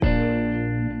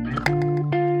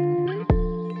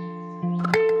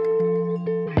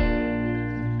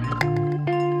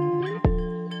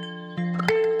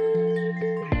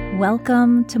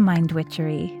Welcome to Mind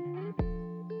Witchery.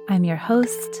 I'm your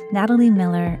host, Natalie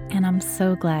Miller, and I'm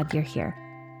so glad you're here.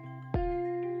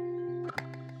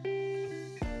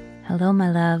 Hello, my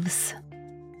loves.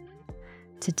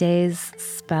 Today's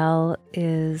spell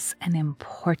is an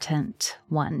important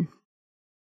one.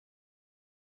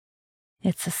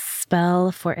 It's a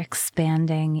spell for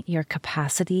expanding your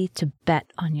capacity to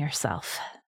bet on yourself.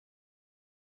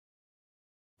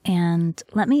 And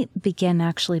let me begin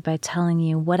actually by telling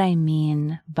you what I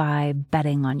mean by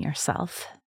betting on yourself.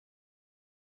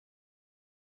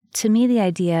 To me, the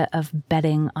idea of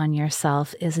betting on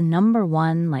yourself is number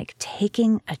one, like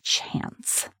taking a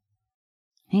chance.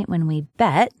 Right? When we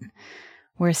bet,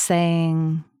 we're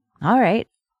saying, all right,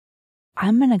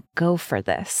 I'm going to go for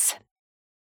this.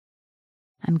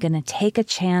 I'm going to take a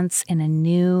chance in a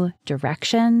new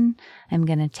direction. I'm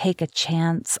going to take a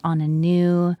chance on a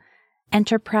new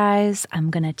enterprise. I'm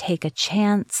going to take a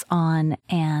chance on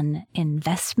an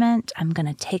investment. I'm going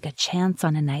to take a chance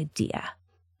on an idea.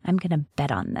 I'm going to bet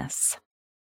on this.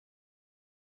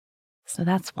 So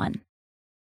that's one.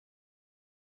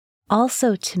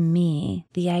 Also, to me,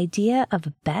 the idea of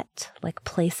a bet, like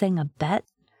placing a bet,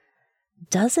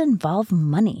 does involve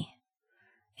money.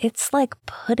 It's like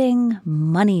putting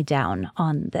money down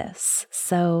on this.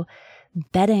 So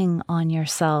betting on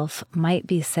yourself might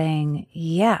be saying,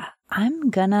 yeah, I'm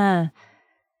gonna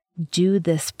do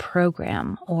this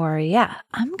program, or yeah,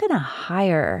 I'm gonna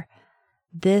hire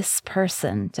this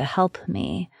person to help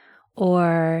me,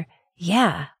 or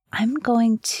yeah, I'm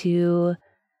going to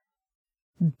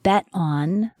bet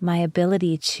on my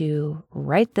ability to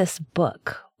write this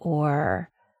book or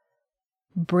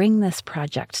bring this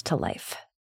project to life.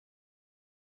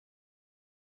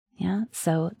 Yeah,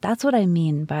 so that's what I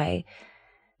mean by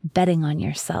betting on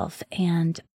yourself.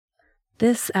 And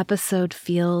this episode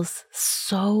feels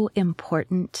so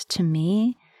important to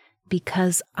me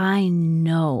because I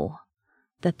know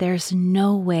that there's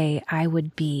no way I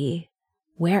would be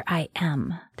where I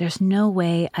am. There's no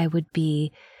way I would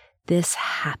be this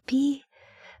happy.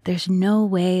 There's no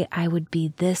way I would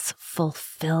be this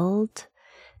fulfilled.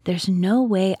 There's no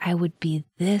way I would be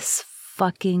this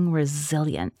fucking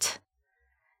resilient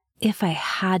if I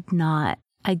had not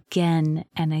again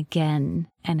and again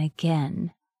and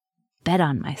again bet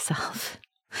on myself.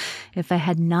 If I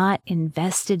had not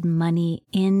invested money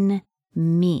in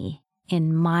me,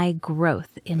 in my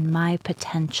growth, in my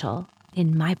potential,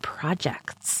 in my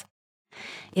projects.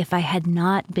 If I had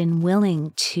not been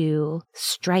willing to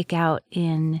strike out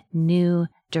in new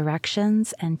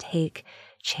directions and take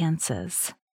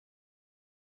chances.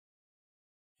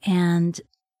 And,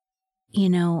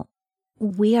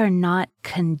 we are not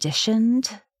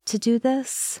conditioned to do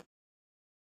this.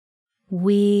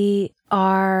 We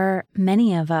are,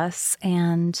 many of us,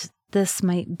 and this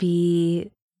might be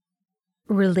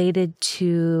related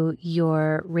to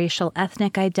your racial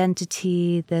ethnic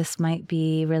identity. This might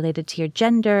be related to your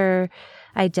gender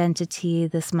identity.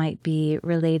 This might be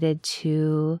related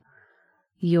to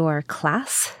your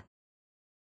class.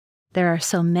 There are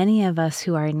so many of us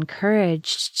who are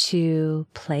encouraged to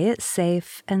play it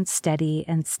safe and steady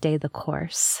and stay the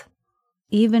course,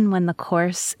 even when the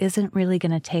course isn't really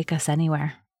going to take us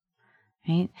anywhere.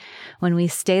 Right? When we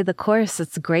stay the course,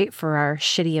 it's great for our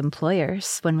shitty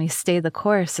employers. When we stay the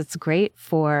course, it's great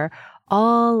for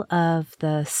all of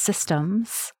the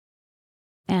systems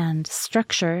and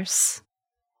structures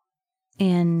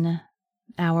in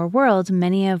our world,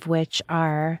 many of which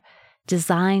are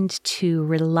designed to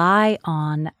rely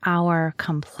on our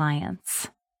compliance.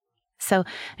 So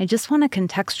I just want to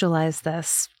contextualize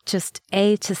this, just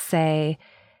to say,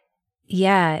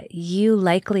 yeah, you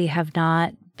likely have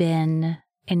not been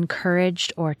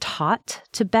encouraged or taught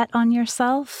to bet on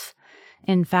yourself.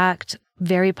 In fact,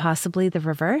 very possibly the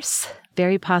reverse.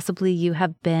 Very possibly you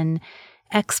have been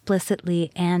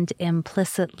explicitly and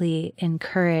implicitly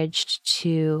encouraged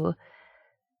to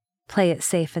play it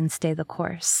safe and stay the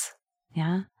course.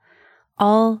 Yeah?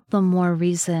 All the more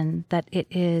reason that it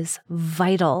is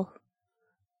vital,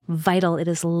 it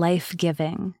is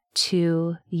life-giving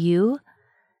to you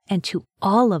and to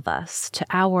all of us, to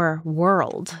our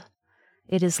world.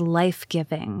 It is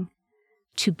life-giving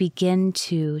to begin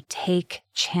to take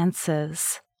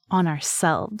chances on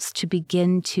ourselves, to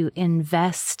begin to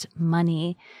invest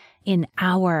money in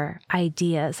our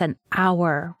ideas and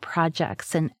our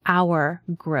projects and our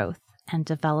growth and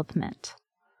development.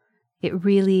 It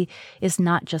really is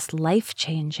not just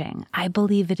life-changing. I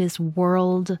believe it is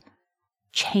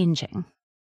world-changing.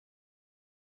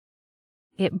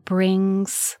 It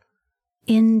brings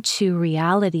into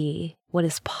reality what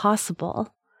is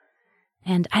possible.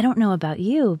 And I don't know about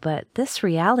you, but this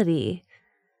reality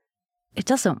it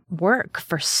doesn't work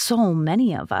for so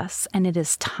many of us, and it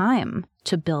is time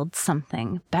to build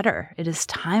something better. It is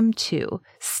time to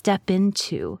step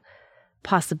into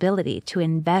possibility, to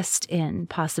invest in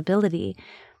possibility.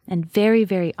 And very,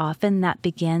 very often that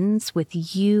begins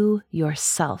with you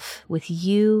yourself, with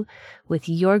you, with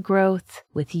your growth,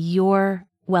 with your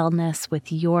wellness,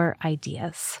 with your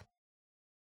ideas.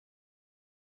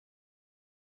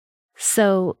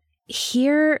 So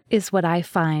here is what I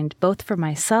find, both for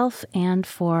myself and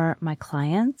for my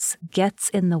clients, gets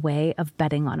in the way of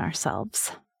betting on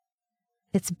ourselves.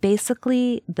 It's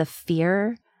basically the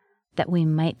fear that we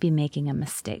might be making a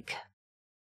mistake.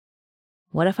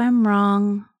 What if I'm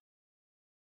wrong?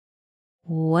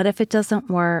 What if it doesn't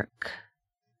work?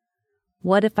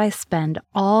 What if I spend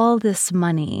all this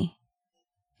money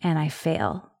and I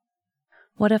fail?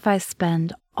 What if I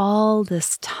spend all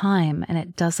this time and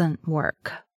it doesn't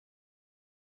work?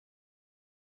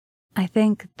 I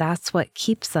think that's what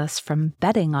keeps us from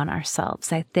betting on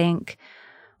ourselves. I think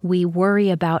we worry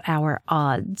about our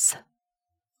odds.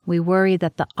 We worry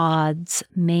that the odds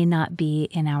may not be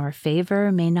in our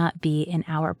favor, may not be in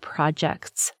our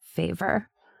project's favor.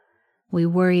 We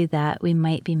worry that we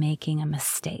might be making a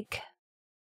mistake.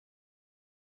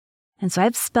 And so I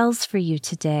have spells for you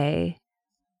today,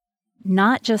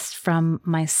 not just from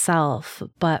myself,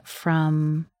 but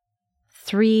from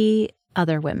 3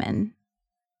 other women.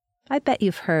 I bet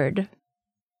you've heard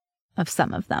of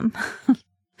some of them.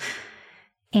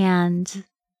 And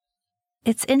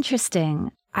it's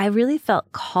interesting. I really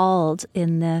felt called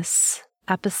in this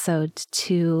episode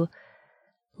to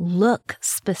look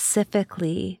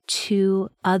specifically to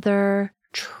other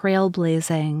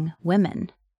trailblazing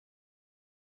women,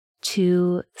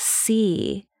 to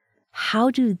see how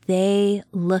do they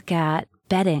look at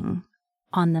betting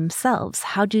on themselves?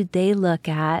 How do they look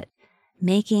at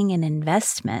making an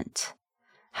investment?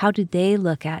 How do they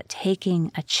look at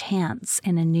taking a chance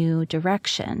in a new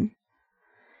direction?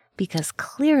 Because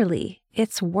clearly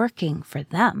it's working for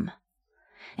them.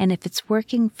 And if it's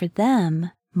working for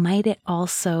them, might it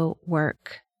also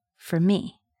work for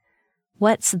me?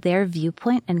 What's their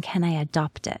viewpoint and can I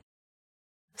adopt it?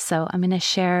 So I'm going to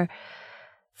share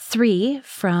 3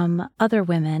 from other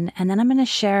women, and then I'm going to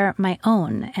share my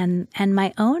own. And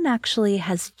my own actually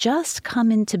has just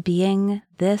come into being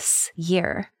this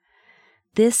year.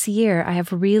 This year, I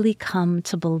have really come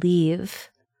to believe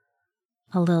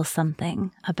a little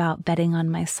something about betting on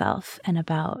myself and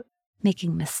about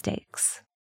making mistakes.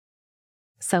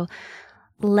 So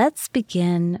let's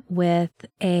begin with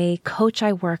a coach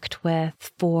I worked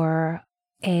with for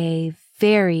a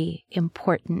very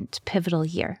important, pivotal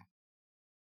year.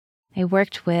 I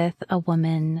worked with a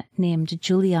woman named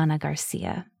Juliana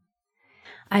Garcia.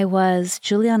 I was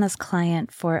Juliana's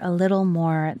client for a little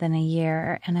more than a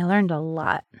year, and I learned a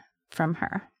lot from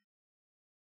her.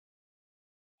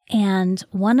 And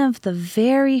one of the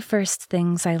very first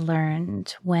things I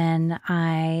learned when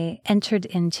I entered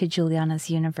into Juliana's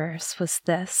universe was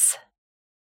this.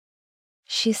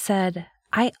 She said,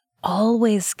 I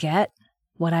always get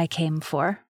what I came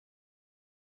for.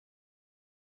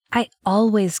 I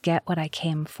always get what I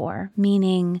came for,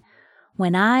 meaning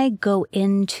when I go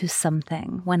into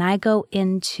something, when I go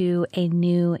into a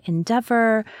new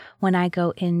endeavor, when I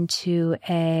go into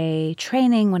a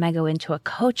training, when I go into a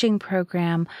coaching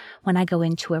program, when I go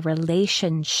into a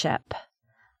relationship,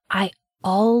 I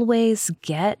always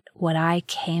get what I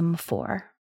came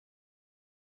for.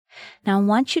 Now, I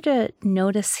want you to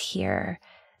notice here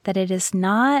that it is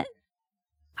not,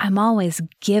 I'm always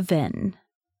given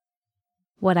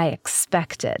what I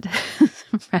expected,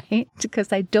 right?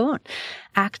 Because I don't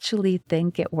actually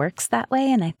think it works that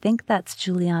way. And I think that's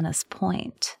Juliana's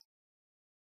point.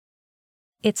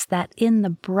 It's that in the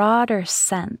broader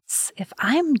sense, if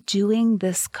I'm doing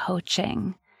this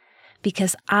coaching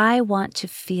because I want to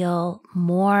feel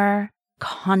more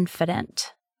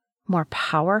confident, more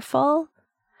powerful,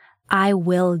 I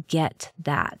will get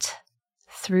that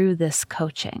through this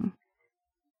coaching.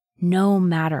 No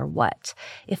matter what.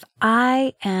 If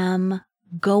I am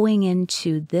going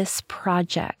into this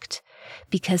project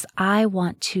because I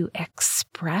want to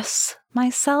express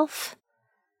myself,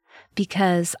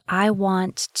 because I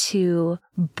want to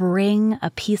bring a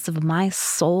piece of my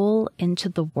soul into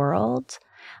the world,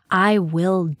 I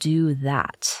will do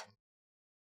that.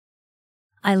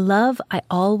 I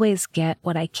always get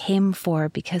what I came for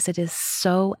because it is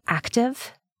so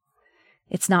active.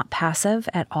 It's not passive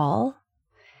at all.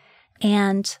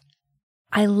 And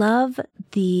I love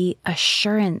the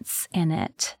assurance in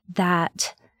it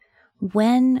that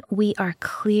when we are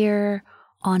clear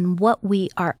on what we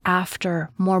are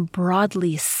after, more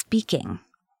broadly speaking,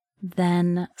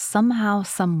 then somehow,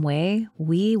 some way,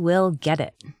 we will get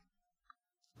it.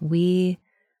 We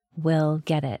will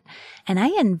get it. And I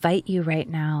invite you right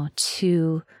now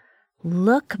to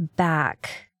look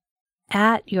back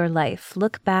at your life.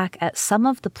 Look back at some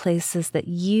of the places that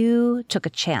you took a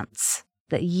chance,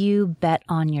 that you bet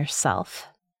on yourself.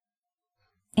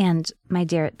 And my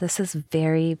dear, this is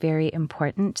very, very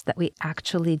important that we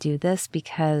actually do this,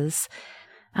 because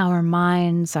our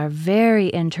minds are very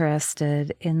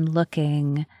interested in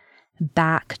looking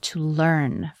back to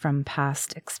learn from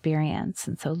past experience.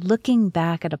 And so looking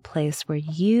back at a place where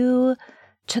you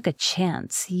took a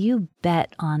chance, you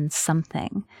bet on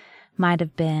something. Might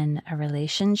have been a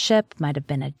relationship, might have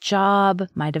been a job,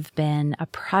 might have been a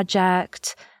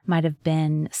project, might have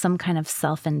been some kind of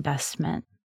self-investment.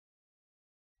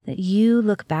 That you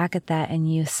look back at that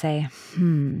and you say,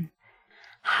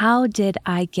 how did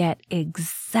I get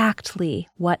exactly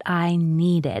what I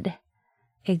needed?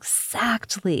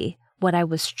 Exactly what I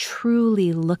was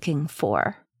truly looking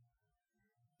for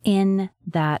in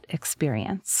that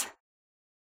experience.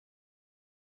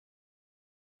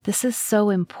 This is so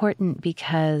important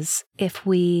because if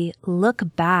we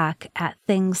look back at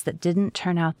things that didn't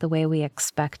turn out the way we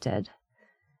expected,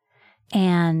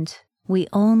 and we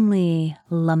only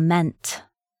lament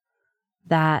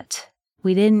that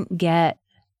we didn't get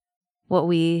what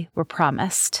we were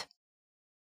promised,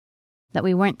 that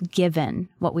we weren't given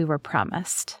what we were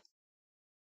promised,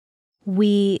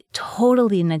 we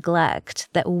totally neglect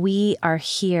that we are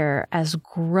here as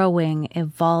growing,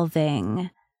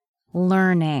 evolving,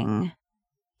 learning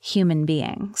human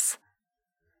beings.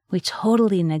 We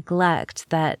totally neglect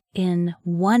that in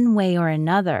one way or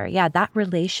another, that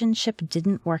relationship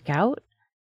didn't work out,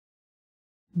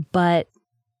 but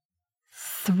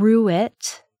through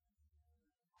it,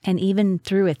 and even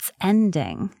through its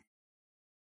ending,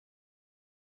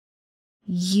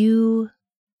 you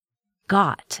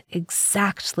got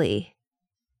exactly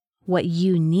what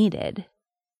you needed.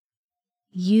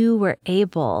 You were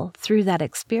able, through that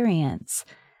experience,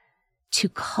 to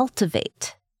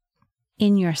cultivate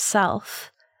in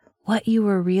yourself what you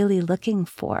were really looking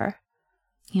for.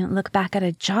 Look back at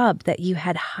a job that you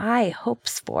had high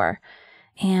hopes for,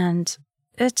 and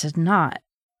it did not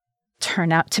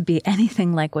turn out to be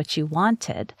anything like what you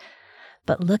wanted.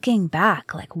 But looking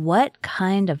back, what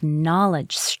kind of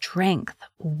knowledge, strength,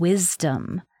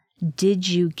 wisdom did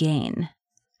you gain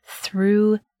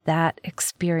through that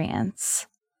experience?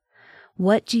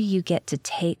 What do you get to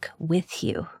take with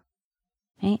you?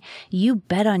 Right? You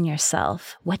bet on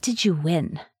yourself. What did you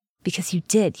win? Because you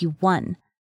did, you won.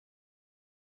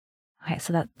 Okay,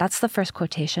 so that's the first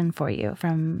quotation for you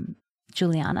from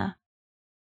Juliana.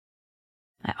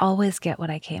 I always get what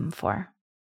I came for.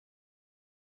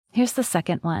 Here's the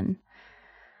second one.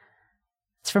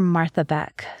 It's from Martha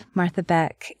Beck. Martha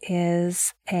Beck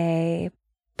is a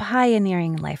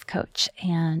pioneering life coach,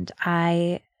 and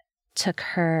I took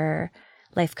her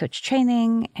life coach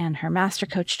training and her master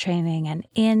coach training. And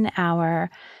in our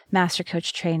master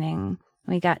coach training,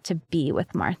 we got to be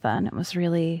with Martha, and it was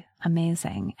really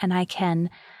amazing. And I can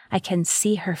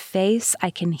see her face. I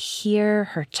can hear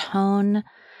her tone.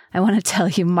 I want to tell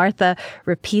you, Martha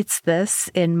repeats this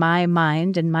in my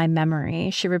mind, in my memory.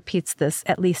 She repeats this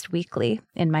at least weekly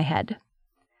in my head.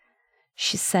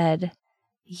 She said,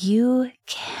 "You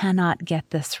cannot get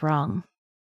this wrong.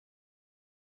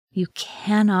 You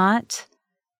cannot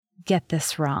get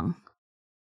this wrong."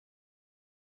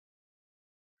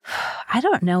 I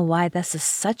don't know why this is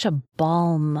such a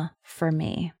balm for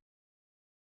me.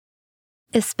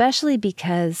 Especially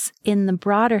because in the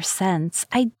broader sense,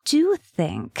 I do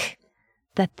think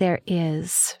that there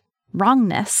is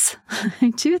wrongness. I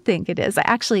do think it is.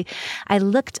 I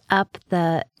looked up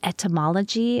the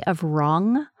etymology of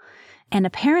wrong, and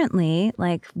apparently,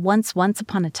 once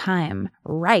upon a time,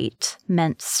 right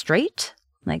meant straight,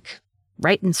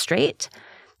 right and straight,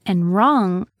 and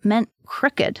wrong meant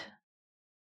crooked.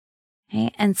 Okay?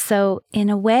 And so in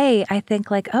a way, I think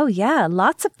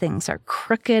lots of things are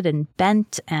crooked and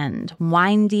bent and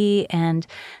windy, and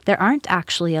there aren't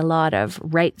actually a lot of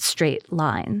right, straight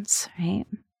lines, right?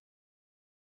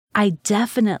 I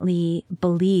definitely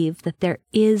believe that there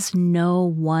is no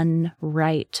one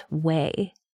right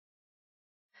way.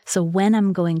 So when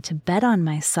I'm going to bet on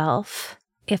myself,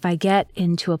 if I get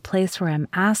into a place where I'm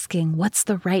asking, what's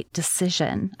the right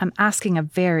decision? I'm asking a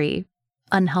very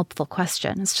unhelpful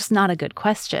question. It's just not a good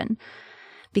question,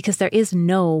 because there is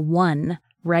no one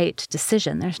right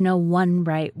decision. There's no one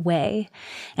right way.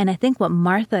 And I think what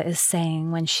Martha is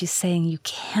saying when she's saying you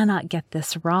cannot get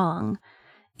this wrong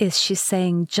is she's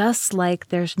saying just like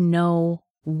there's no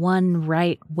one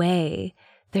right way,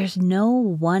 there's no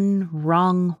one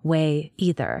wrong way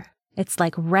either. It's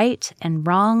like right and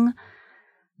wrong,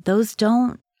 those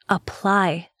don't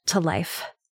apply to life.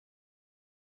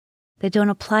 They don't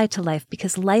apply to life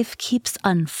because life keeps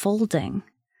unfolding.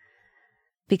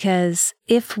 Because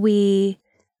if we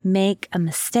make a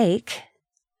mistake,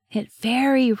 it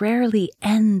very rarely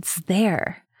ends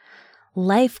there.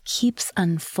 Life keeps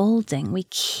unfolding. We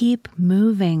keep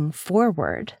moving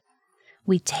forward.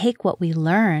 We take what we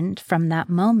learned from that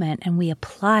moment and we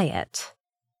apply it.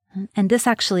 And this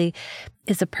actually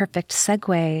is a perfect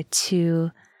segue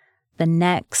to the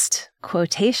next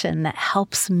quotation that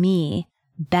helps me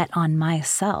bet on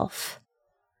myself.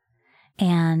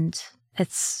 And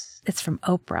it's from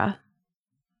Oprah.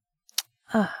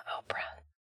 Oh, Oprah.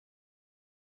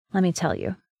 Let me tell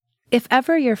you, if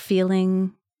ever you're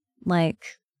feeling like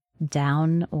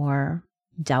down or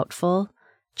doubtful,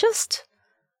 just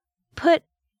put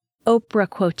Oprah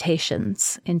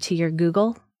quotations into your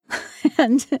Google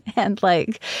and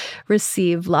like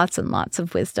receive lots and lots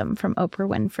of wisdom from Oprah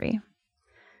Winfrey.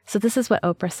 So this is what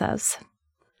Oprah says.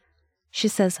 She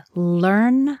says,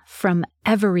 learn from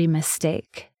every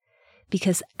mistake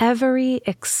because every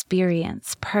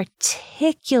experience,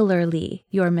 particularly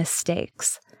your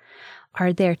mistakes,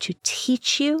 are there to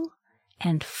teach you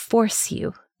and force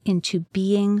you into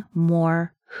being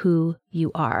more who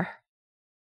you are.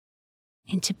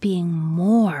 Into being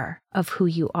more of who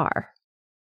you are.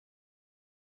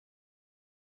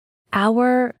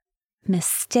 Our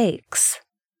mistakes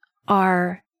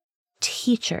are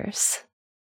teachers.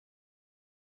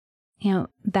 You know,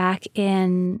 back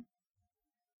in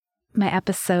my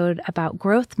episode about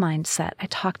growth mindset, I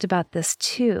talked about this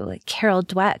too. Like Carol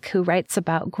Dweck, who writes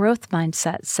about growth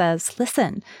mindset, says,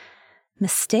 listen,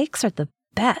 mistakes are the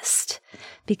best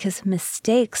because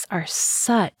mistakes are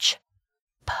such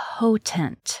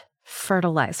potent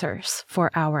fertilizers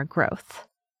for our growth.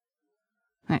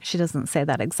 Right, she doesn't say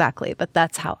that exactly, but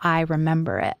that's how I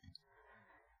remember it.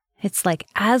 It's like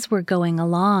as we're going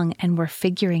along and we're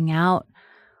figuring out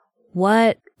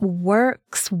what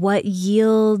works, what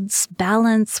yields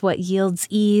balance, what yields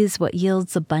ease, what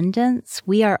yields abundance,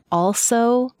 we are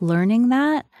also learning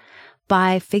that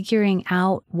by figuring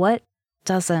out what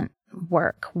doesn't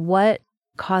work, what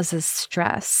causes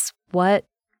stress, what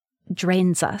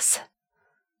drains us.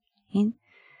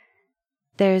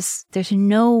 There's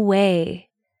no way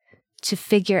to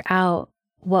figure out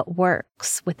what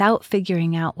works without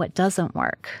figuring out what doesn't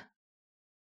work.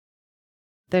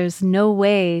 There's no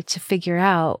way to figure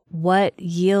out what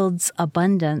yields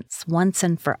abundance once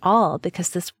and for all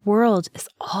because this world is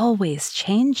always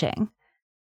changing.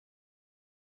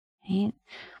 Right?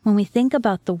 When we think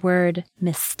about the word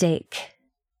mistake,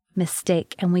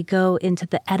 and we go into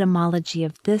the etymology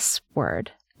of this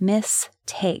word,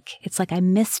 mistake, it's like I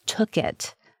mistook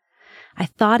it. I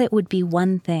thought it would be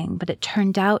one thing, but it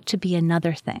turned out to be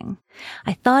another thing.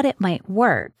 I thought it might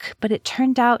work, but it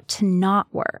turned out to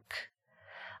not work.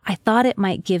 I thought it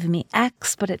might give me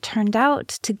X, but it turned out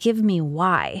to give me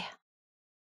Y.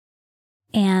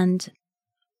 And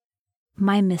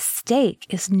my mistake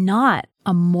is not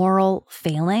a moral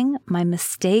failing. My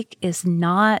mistake is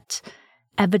not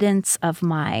evidence of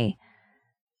my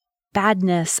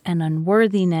badness and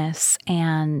unworthiness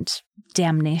and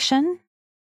damnation.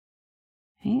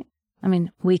 Right? I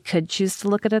mean, we could choose to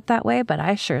look at it that way, but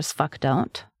I sure as fuck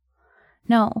don't.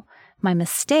 No, my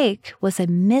mistake was a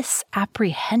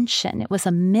misapprehension. It was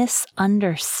a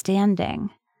misunderstanding.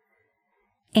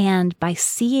 And by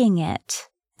seeing it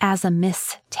as a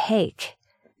mistake,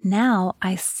 now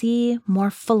I see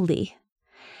more fully.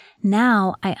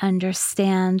 Now I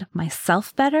understand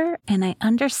myself better and I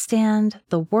understand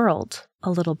the world a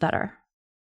little better.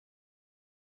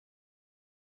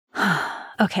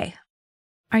 Okay.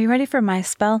 Are you ready for my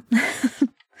spell?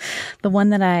 The one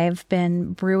that I've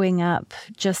been brewing up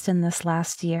just in this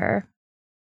last year.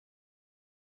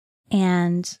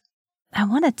 And I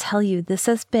want to tell you, this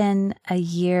has been a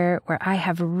year where I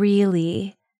have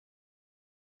really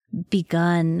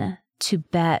begun to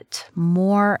bet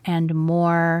more and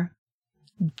more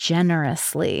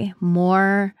generously,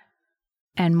 more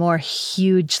and more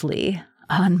hugely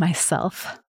on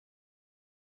myself.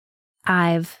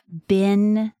 I've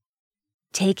been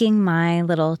taking my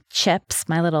little chips,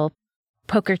 my little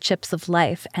poker chips of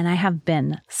life, and I have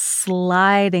been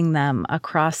sliding them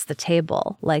across the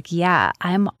table. Like, yeah,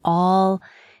 I'm all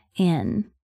in.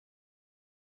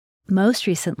 Most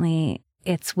recently,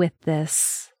 it's with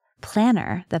this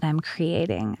planner that I'm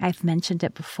creating. I've mentioned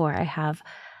it before. I have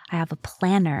a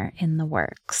planner in the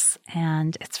works,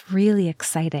 and it's really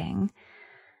exciting.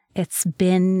 It's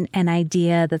been an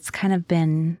idea that's kind of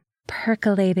been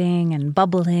percolating and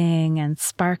bubbling and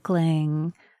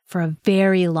sparkling for a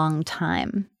very long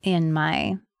time in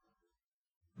my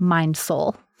mind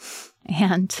soul.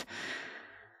 And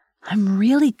I'm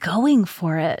really going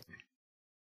for it.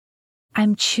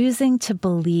 I'm choosing to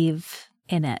believe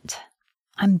in it.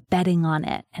 I'm betting on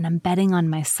it, and I'm betting on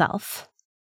myself.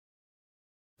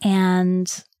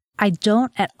 And I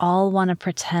don't at all want to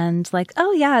pretend like,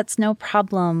 oh yeah, it's no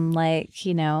problem. Like,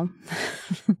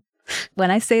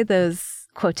 when I say those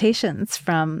quotations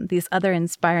from these other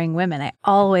inspiring women, I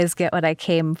always get what I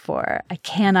came for. I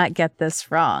cannot get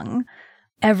this wrong.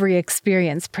 Every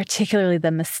experience, particularly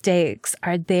the mistakes,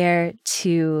 are there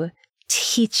to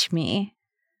teach me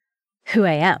who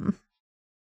I am.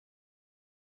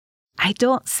 I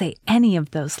don't say any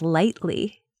of those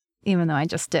lightly, even though I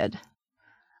just did.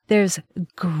 There's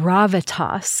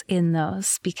gravitas in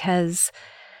those because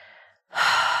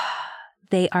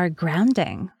they are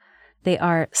grounding. They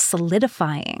are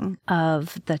solidifying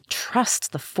of the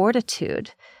trust, the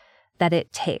fortitude that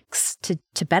it takes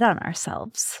to bet on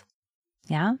ourselves.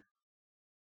 Yeah?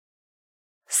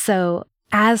 So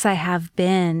as I have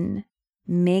been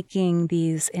making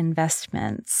these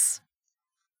investments,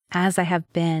 as I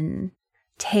have been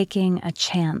taking a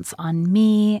chance on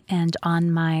me and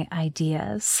on my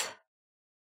ideas,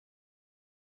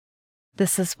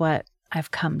 this is what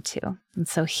I've come to. And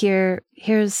so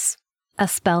here's a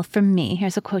spell from me.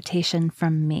 Here's a quotation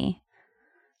from me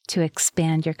to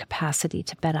expand your capacity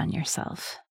to bet on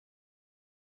yourself.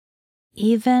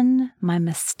 Even my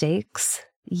mistakes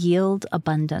yield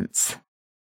abundance.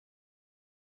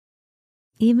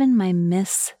 Even my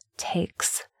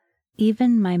mistakes,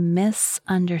 even my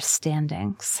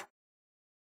misunderstandings.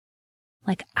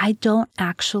 Like, I don't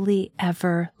actually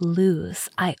ever lose.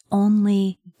 I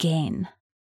only gain.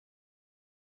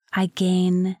 I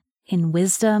gain in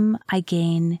wisdom. I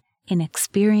gain in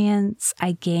experience.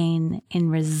 I gain in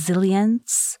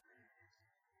resilience.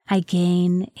 I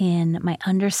gain in my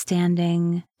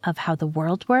understanding of how the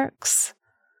world works.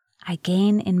 I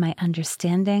gain in my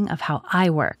understanding of how I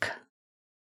work.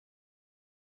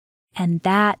 And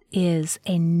that is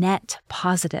a net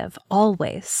positive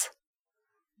always,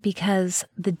 because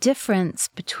the difference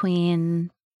between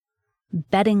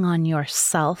betting on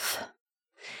yourself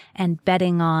and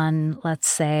betting on, let's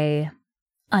say,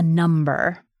 a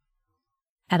number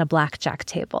at a blackjack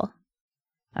table.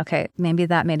 Okay, maybe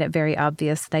that made it very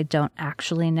obvious that I don't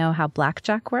actually know how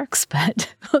blackjack works,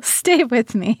 but stay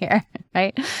with me here,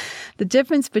 right? The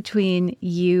difference between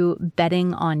you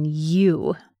betting on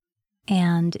you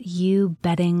and you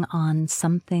betting on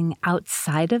something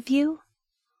outside of you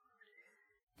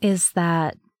is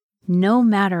that no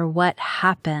matter what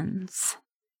happens,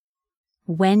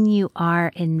 when you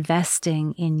are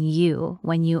investing in you,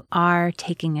 when you are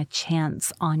taking a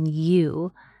chance on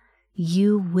you,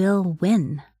 you will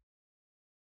win.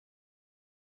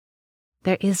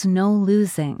 There is no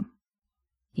losing.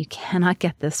 You cannot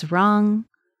get this wrong.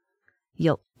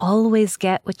 You'll always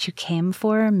get what you came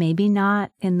for, maybe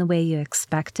not in the way you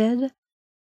expected.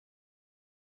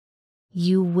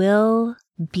 You will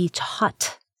be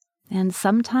taught. And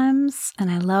sometimes,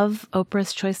 and I love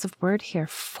Oprah's choice of word here,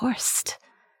 forced.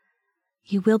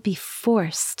 You will be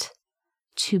forced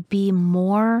to be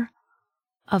more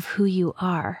of who you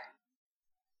are.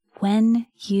 When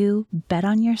you bet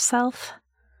on yourself,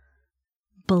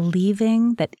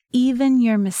 believing that even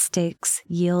your mistakes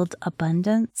yield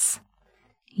abundance,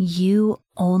 you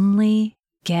only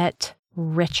get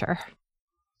richer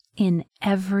in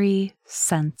every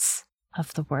sense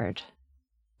of the word.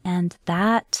 And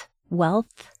that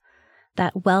wealth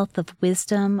of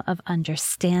wisdom, of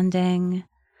understanding,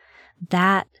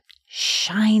 that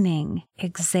shining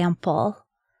example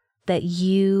that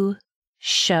you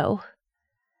show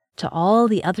to all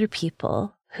the other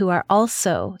people who are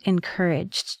also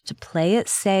encouraged to play it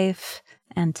safe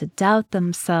and to doubt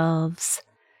themselves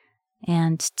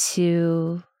and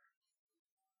to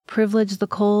privilege the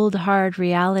cold, hard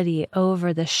reality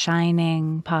over the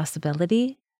shining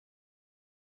possibility.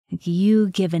 You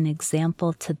give an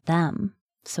example to them.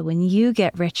 So when you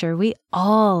get richer, we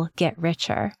all get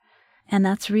richer. And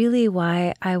that's really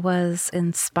why I was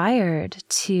inspired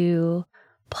to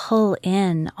pull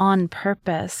in on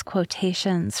purpose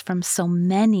quotations from so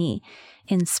many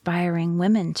inspiring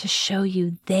women to show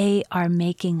you they are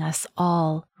making us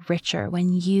all richer.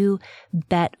 When you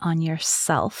bet on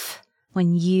yourself,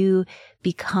 when you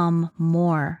become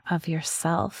more of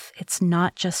yourself, it's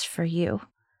not just for you.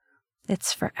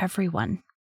 It's for everyone.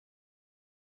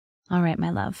 All right, my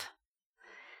love.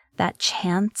 That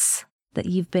chance that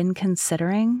you've been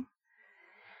considering,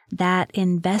 that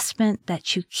investment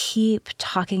that you keep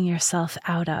talking yourself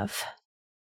out of.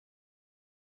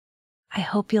 I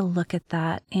hope you'll look at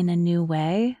that in a new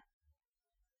way,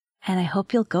 and I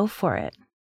hope you'll go for it.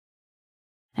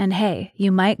 And hey,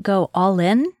 you might go all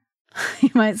in. You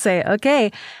might say,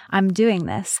 okay, I'm doing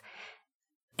this.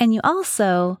 And you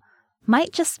also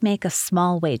might just make a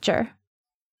small wager.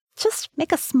 Just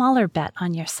make a smaller bet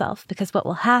on yourself, because what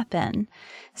will happen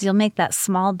is you'll make that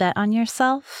small bet on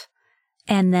yourself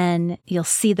and then you'll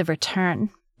see the return.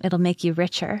 It'll make you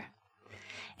richer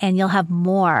and you'll have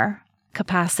more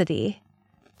capacity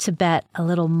to bet a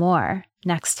little more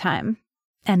next time,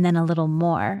 and then a little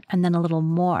more, and then a little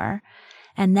more.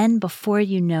 And then before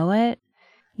you know it,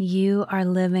 you are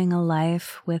living a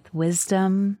life with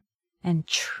wisdom and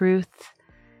truth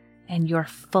and your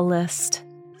fullest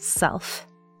self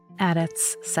at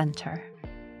its center.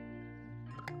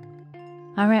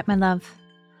 All right, my love.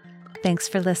 Thanks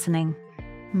for listening.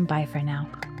 Bye for now.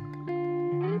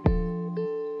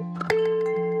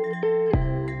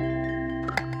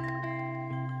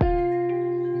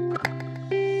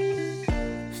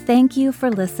 Thank you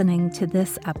for listening to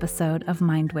this episode of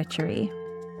Mind Witchery.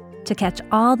 To catch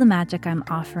all the magic I'm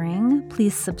offering,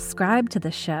 please subscribe to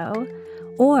the show.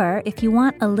 Or if you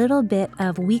want a little bit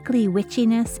of weekly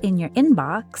witchiness in your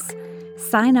inbox,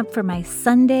 sign up for my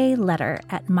Sunday letter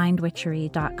at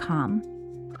mindwitchery.com.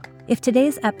 If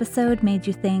today's episode made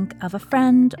you think of a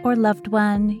friend or loved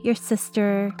one, your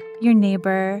sister, your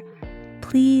neighbor,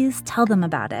 please tell them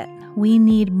about it. We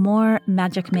need more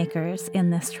magic makers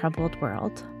in this troubled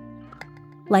world.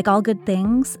 Like all good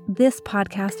things, this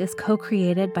podcast is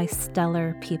co-created by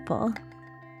stellar people.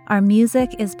 Our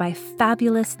music is by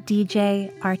fabulous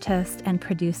DJ, artist, and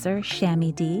producer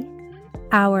Shammy D.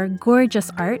 Our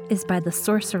gorgeous art is by the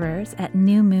sorcerers at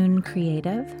New Moon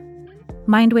Creative.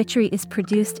 Mind Witchery is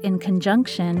produced in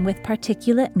conjunction with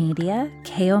Particulate Media,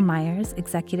 K.O. Myers,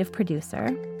 executive producer.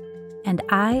 And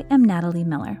I am Natalie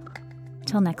Miller.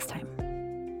 Till next time.